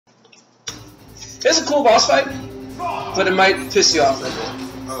It's a cool boss fight, but it might piss you off a bit.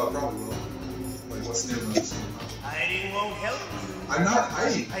 Oh, probably will. Like, what's new in this game? Hiding won't help you. I'm not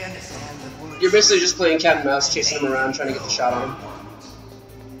hiding. I understand the bullets. You're basically just playing cat and mouse, chasing him around, trying to get the shot on him.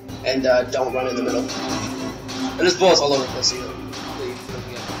 And don't run in the middle. And there's bullets all over the place. So you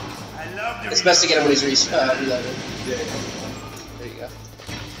it's best to get him when he's reloaded. Yeah. There you go.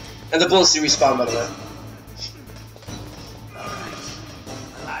 And the bullets do respawn, by the way.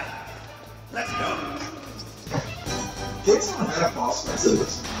 Alright. Let's go. Games haven't had a boss fight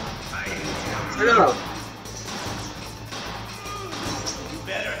since. I know. You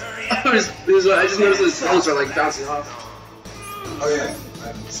better hurry up. I just noticed that the stones are like bouncing off. Oh yeah.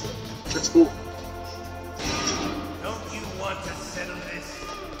 I missed it. That's cool. Don't you want to settle this?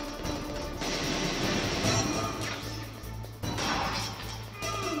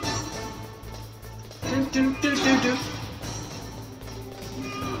 Do.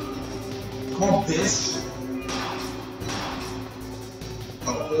 Come on, bitch. Oh,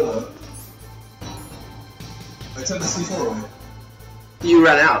 hold on. I took the C4 away. You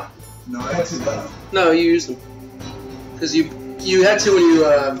ran out. No, I had 2 left. No, you used them. Because you had 2 when you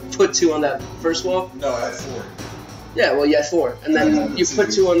put 2 on that first wall. No, I had 4. Yeah, well, you had 4. And Yeah, then you put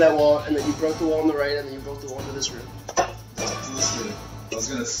 2. 2 on that wall, and then you broke the wall on the right, and then you broke the wall into this room. I was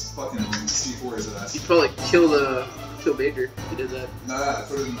gonna fucking C4 his ass. You'd probably kill Baker if you did that. Nah, I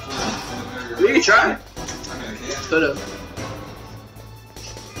put it in the You can try. I mean, I can't. Could've.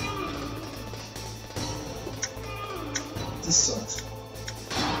 This sucks.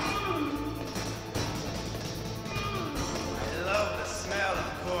 I love the smell of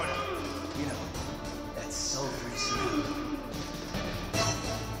corn. You know, that sulfury smell.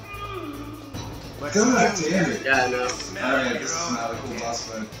 But God damn it. Yeah, I know. Alright, this is not a cool boss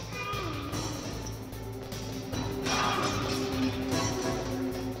fight.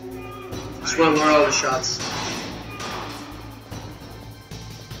 Just want to learn all the shots.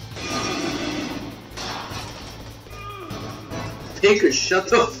 Baker, shut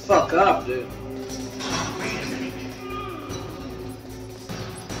the fuck up, dude.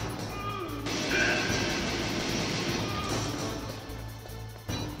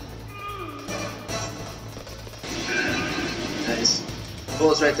 Nice.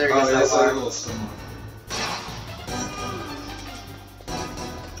 Bullets right there. Oh, yeah, that's like a little stone.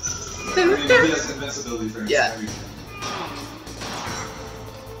 I mean, he has invincibility for Yeah. everything.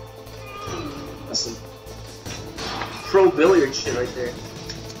 That's some pro billiard shit right there.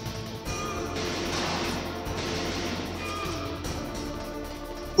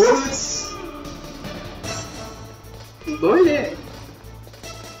 Bullets! Boy, there.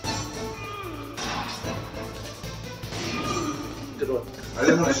 Good one. I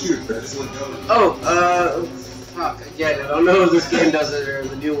didn't want to shoot, but I just let go. Oh, fuck. Again, I don't know if this game does it or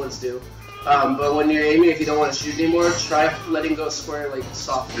the new ones do. But when you're aiming, if you don't want to shoot anymore, try letting go square, like,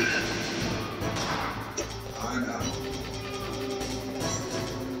 softly. I know.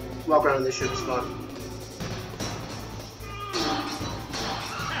 Walk around and they should spawn.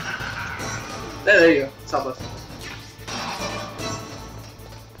 There you go. Top left.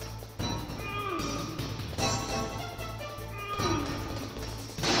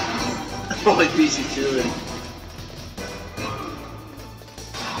 Oh, like BC2 and...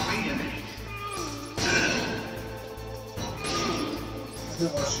 I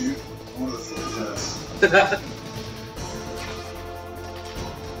didn't want to shoot. I wanted to throw his ass.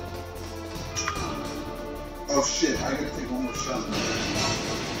 Oh shit, I gotta take one more shot.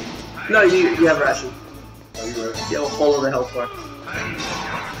 No, you have ration. Are you right? You have a whole other health bar.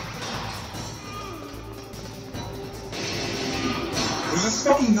 There's just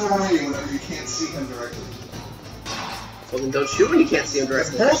fucking no way whenever you can't see him directly. Well, then don't shoot when you can't see him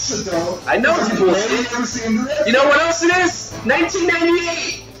directly. Bullshit though! I know it's bullshit. You never see him directly! You know what else it is?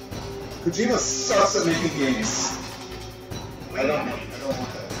 1998! Kojima sucks at making games. I don't want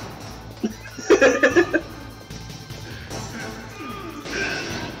that.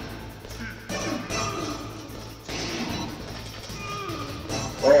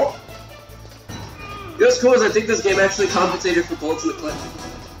 Oh. You know what's cool is I think this game actually compensated for bullets in the clip.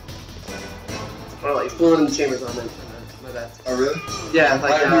 Or like bullet in the chambers on it. My bad. Oh really? Yeah,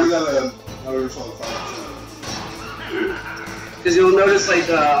 like I never saw the final. because you'll notice like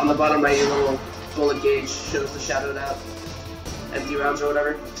on the bottom right, your little bullet gauge shows the shadowed out empty rounds or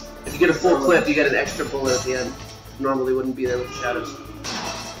whatever. If you get a full clip, you get an extra bullet at the end. Normally wouldn't be there with the shadows.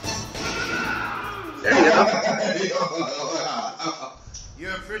 There you go.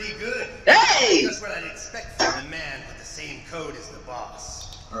 You're pretty good. Hey! Just what I'd expect from the man with the same code as the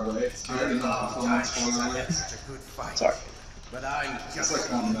boss. Alright, I already know how to Time since I had such a good fight. Sorry. But I'm It's just like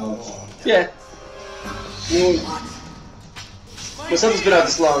common knowledge. Yeah. When something's been out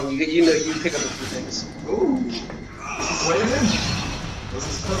this long, you know you pick up a few things. Ooh. Is this waving? Was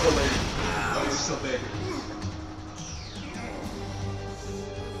this purple lady? Oh, he's still big.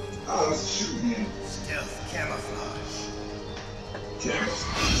 Oh, it's shooting him. Stealth camouflage.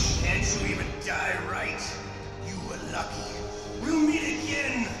 Camouflage. Can't you even die right? You were lucky. We'll meet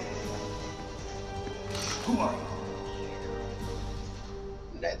again. Who are you?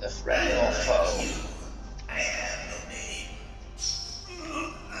 Neither friend nor foe. I have no name.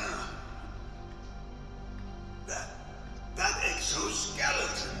 That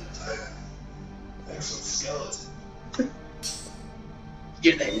exoskeleton. Exoskeleton.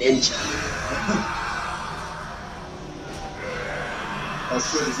 You're the ninja. Oh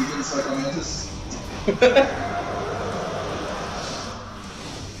shit, is he getting psychomantis?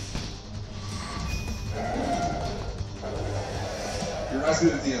 It reminds me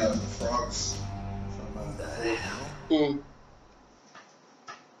of the frogs from The hell?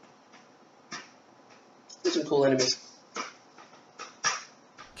 There's some cool enemies.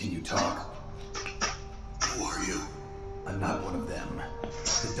 Can you talk? Who are you? I'm not one of them.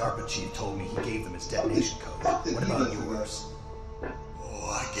 The DARPA chief told me he gave them his detonation code. What about yours? Oh,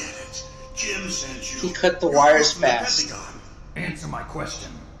 I get it. Jim sent you. He cut the wires fast. Answer my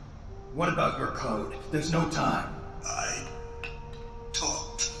question. What about your code? There's no time. I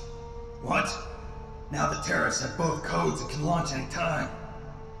talked. What? Now the terrorists have both codes and can launch any time.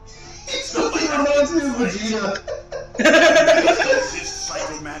 It's not like reminds me of Vegeta. This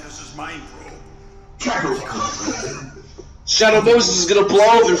Psychomantis' mind probe. Shadow Moses is gonna blow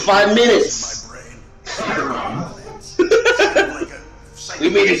up in 5 minutes. My brain. We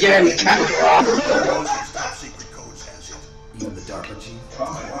meet again, Kakarot. Top secret codes has it. Even the DARPA chief? The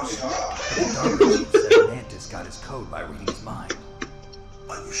DARPA chief said Mantis got his code by reading his mind.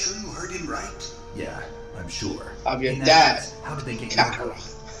 Are you sure you heard him right? Yeah, I'm sure. I'm your dad. How did they get your code?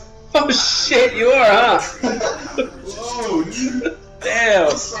 Oh shit, you are, huh? Whoa, dude. Damn.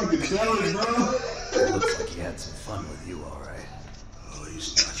 It's like the challenge, bro. Looks like he had some fun with you, alright. Oh,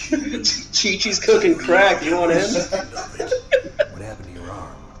 he's not human. Chi-Chi's cooking crack, you want him? What happened to your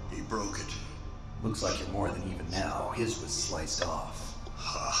arm? He broke it. Looks like you're more than even now. His was sliced off.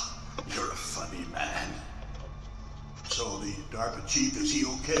 Ha, you're a funny man. So the DARPA chief, is he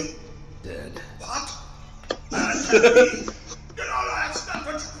okay? Dead. What? You know, that's not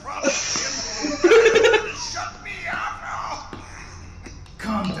what you promised him. Shut me up now.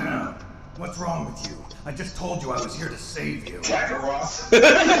 Calm down. What's wrong with you? I just told you I was here to save you. Kakarot.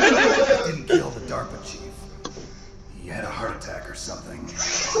 I didn't kill the DARPA chief. He had a heart attack or something.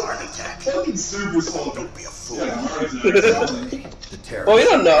 Heart attack? Fucking super soldier. Don't be a fool. Yeah, heart attack. The terrorists Oh, you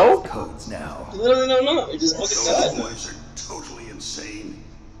don't know. have codes now. No. You just fucking Those died. boys are totally insane.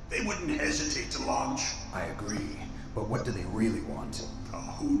 They wouldn't hesitate to launch. I agree. But what do they really want? Oh,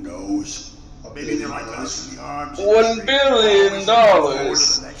 who knows? Maybe they're like us in the arms. $1 billion. Forward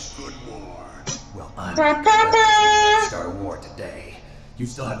to the next good war. Well, I'm ready to start a war today. You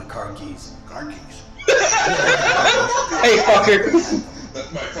still have the car keys. Car keys? Hey, fucker.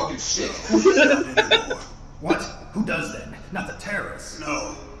 That's my fucking shit. Not anymore. What? Who does then? Not the terrorists.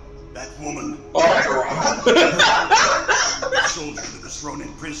 No. That woman. The soldier that was thrown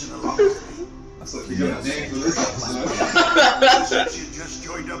in prison along with me. That's like you got a name for this episode. She said she had just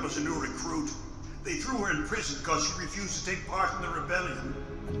joined up as a new recruit. They threw her in prison because she refused to take part in the rebellion.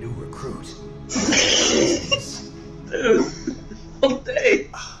 A new recruit? Dude. All day.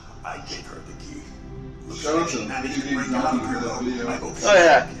 I gave her the key. Looks Show like it she to managed me. to break You out of need her to do that though. video. I hope she's Oh,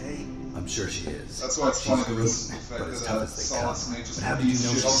 yeah. okay. I'm sure she is. That's why it's funny because She's the fact but as that tough as they Solid come. Snake just But how did you know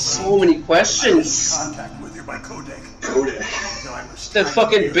shit she's all So many I was questions. in contact with her by codec. Kodak. Until I was That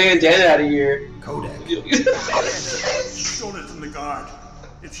fucking bandana out of here. Codec. She stole it from the guard.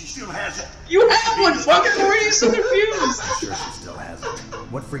 If she still has it, You have one, fucker. Why are you so confused? I'm sure she still has it.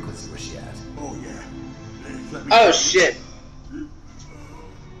 What frequency was she at? Oh yeah. Let me Oh shit.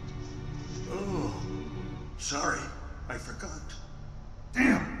 Oh, sorry, I forgot.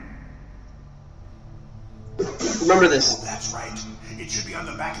 Damn. Remember this. Oh, that's right. It should be on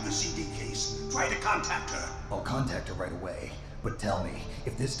the back of the CD case. Try to contact her. I'll contact her right away. But tell me,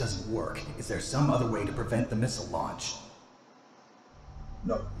 if this doesn't work, is there some other way to prevent the missile launch?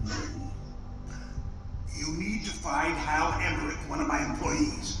 No. You need to find Hal Emmerich, one of my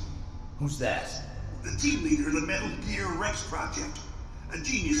employees. Who's that? The team leader of the Metal Gear Rex project. A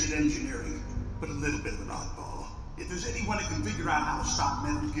genius in engineering, but a little bit of an oddball. If there's anyone who can figure out how to stop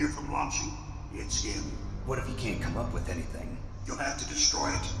Metal Gear from launching, it's him. What if he can't come up with anything? You'll have to destroy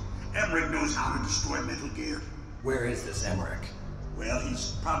it. Emmerich knows how to destroy Metal Gear. Where is this Emmerich? Well,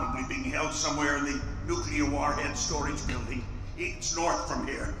 he's probably being held somewhere in the nuclear warhead storage building. It's north from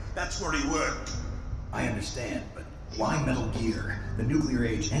here. That's where he worked. I understand, but why Metal Gear? The nuclear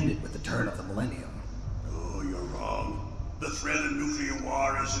age ended with the turn of the millennium. Oh, you're wrong. The threat of nuclear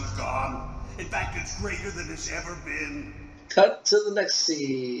war isn't gone. In fact, it's greater than it's ever been. Cut to the next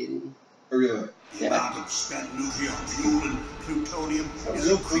scene. Really? The amount of spent nuclear fuel and plutonium is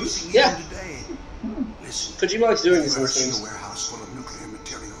real increasing Yeah. even today. Listen, Kojima likes doing have these you in ever the seen games. a warehouse full of nuclear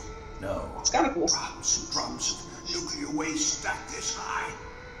material? No. It's kind of cool. Drums and drums of nuclear waste stacked this high,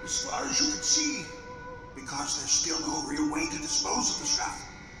 as far as you can see, because there's still no real way to dispose of the stuff.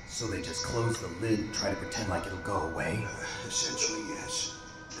 So they just close the lid and try to pretend like it'll go away? Essentially, yes.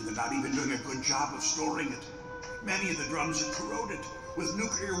 And they're not even doing a good job of storing it. Many of the drums are corroded, with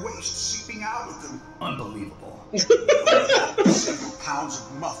nuclear waste seeping out of them. Unbelievable. Several pounds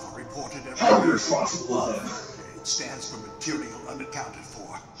of muff are reported every How year. irresponsible is that? It stands for material unaccounted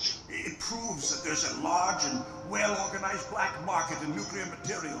for. It proves that there's a large and well-organized black market in nuclear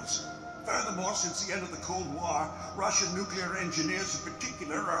materials. Furthermore, since the end of the Cold War, Russian nuclear engineers in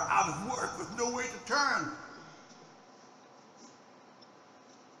particular are out of work with no way to turn.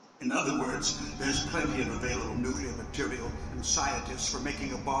 In other words, there's plenty of available nuclear material and scientists for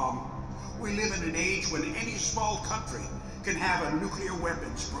making a bomb. We live in an age when any small country can have a nuclear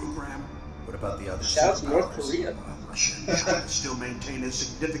weapons program. What about the other Shout out to North superpowers? Korea. Russia and China still maintain a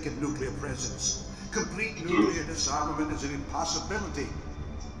significant nuclear presence. Complete nuclear disarmament is an impossibility.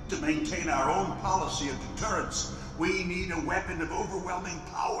 To maintain our own policy of deterrence, we need a weapon of overwhelming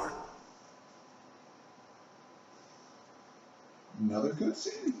power. Another good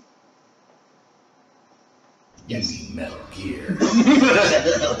scene. You mean Metal Gear.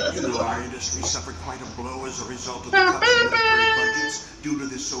 You know, our industry suffered quite a blow as a result of the cuts in military budgets due to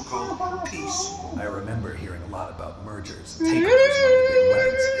this so-called peace. I remember hearing a lot about mergers and takeovers among the big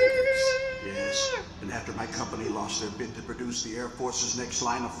weapons makers. Yes, and after my company lost their bid to produce the Air Force's next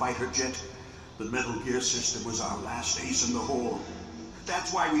line of fighter jet, the Metal Gear system was our last ace in the hole.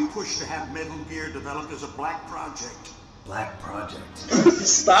 That's why we pushed to have Metal Gear developed as a black project. Black Project.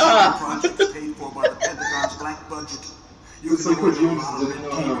 Stop! Project paid for by the Pentagon's black budget. You It's can like go what into a James lot of didn't red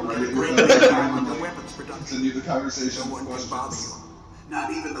know tape how to and write get a it great without background on the weapons production. Continue the conversation. No one can Questions. bother you.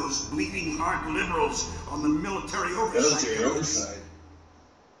 Not even those bleeding heart liberals on the military oversight. Military oversight.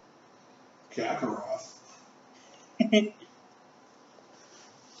 Kakarot.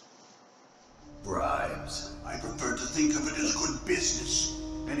 Bribes. I prefer to think of it as good business.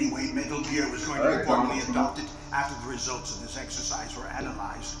 Anyway, Metal Gear was going to be formally adopted after the results of this exercise were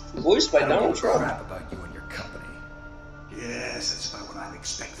analyzed. Voiced by I don't Donald give a Trump. crap about you and your company. Yes, that's about what I'd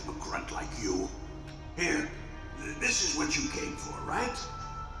expect from a grunt like you. Here, this is what you came for, right?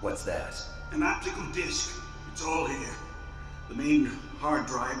 What's that? An optical disc. It's all here. The main hard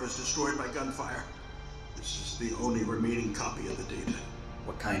drive was destroyed by gunfire. This is the only remaining copy of the data.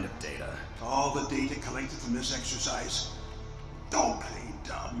 What kind of data? All the data collected from this exercise. Don't play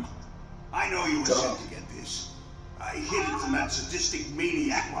dumb. I know you were sent to get this. I hid it from that sadistic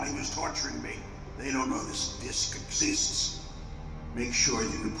maniac while he was torturing me. They don't know this disc exists. Make sure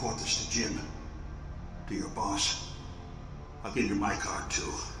you report this to Jim. To your boss. I'll give you my card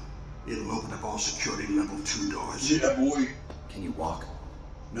too. It'll open up all security level 2 doors. Yeah, boy. Can you walk?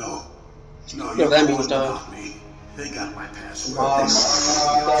 No. No, No, you're that going means dog. without me. They got my password. I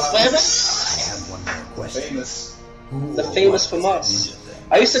have one more question. Famous. Who The or famous what was that FAMAS. ninja thing?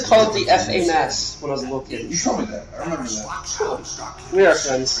 I used to call it the FAMAS when I was a little kid. You told me that. I remember that. Foxhounds, Dr. We are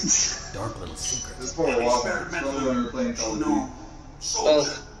friends. Dark little secret. This is probably a while back. It's probably when we were playing Call of Duty. No.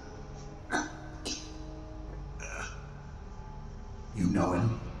 Soldier. You know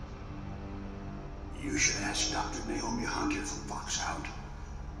him? You should ask Dr. Naomi Hunter from Foxhound.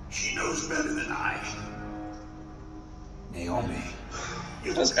 She knows better than I. Naomi.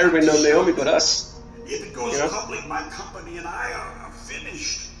 Does everybody know Naomi but us? If it goes Yeah. public, my company and I are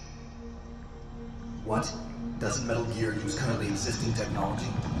finished. What? Doesn't Metal Gear use currently existing technology?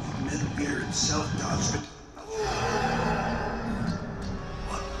 Metal Gear itself does, but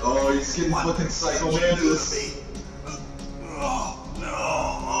Oh, he's getting fucking Psycho what Man you to do to this. me? Oh, no.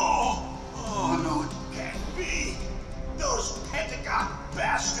 Oh, no, it can't be. Those Pentagon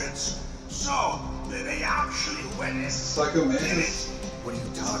bastards. So, they actually went in. Psycho Man Did is it. What are you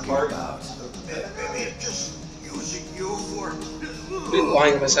talking part about? of the They're just using you for... We're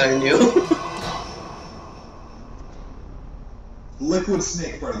lying if I said I knew. Liquid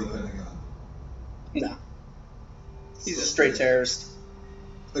Snake part of the Pentagon. No. He's a straight terrorist.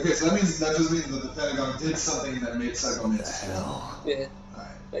 Okay, so that just means that the Pentagon did something that made Psycho Man. What the hell? Yeah,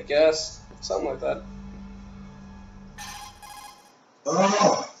 Alright. I guess. Something like that.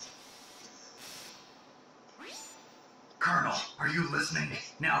 Oh! Colonel, are you listening?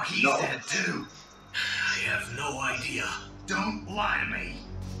 Now he's dead too. I have no idea. Don't lie to me.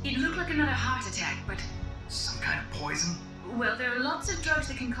 It looked like another heart attack, but... Some kind of poison? Well, there are lots of drugs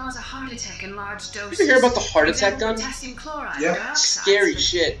that can cause a heart attack in large doses. You ever hear about the heart attack gun? Potassium chloride, Yeah. dioxide, Scary but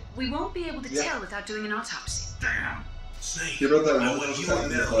shit. We won't be able to tell without doing an autopsy. Damn. Snake, You wrote that I one want that you was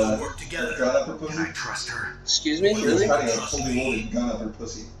and talking Metal about to work together. gun up her Can pussy? I trust her? Excuse me? She was Really? hiding a fully loaded gun up her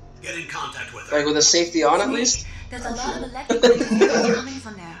pussy. Get in contact with her. Like with the safety on at least? There's a lot of electrical interference coming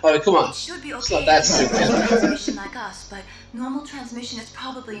from there. Oh, come on. It should be It's okay not that if you have stupid. a transmission like us, but normal transmission is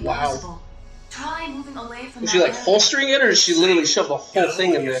probably impossible. Try moving away from Was that she like area. holstering it, or did she literally shove the whole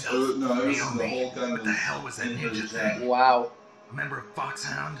thing in there? No, it was Naomi, the whole gun. what the hell was that in her ninja jacket. thing? Wow. A member of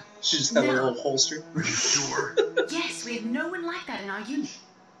Foxhound? She just had a No. little holster. Are you sure? Yes, we have no one like that in our unit.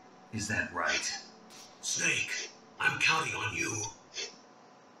 Is that right? Snake, I'm counting on you.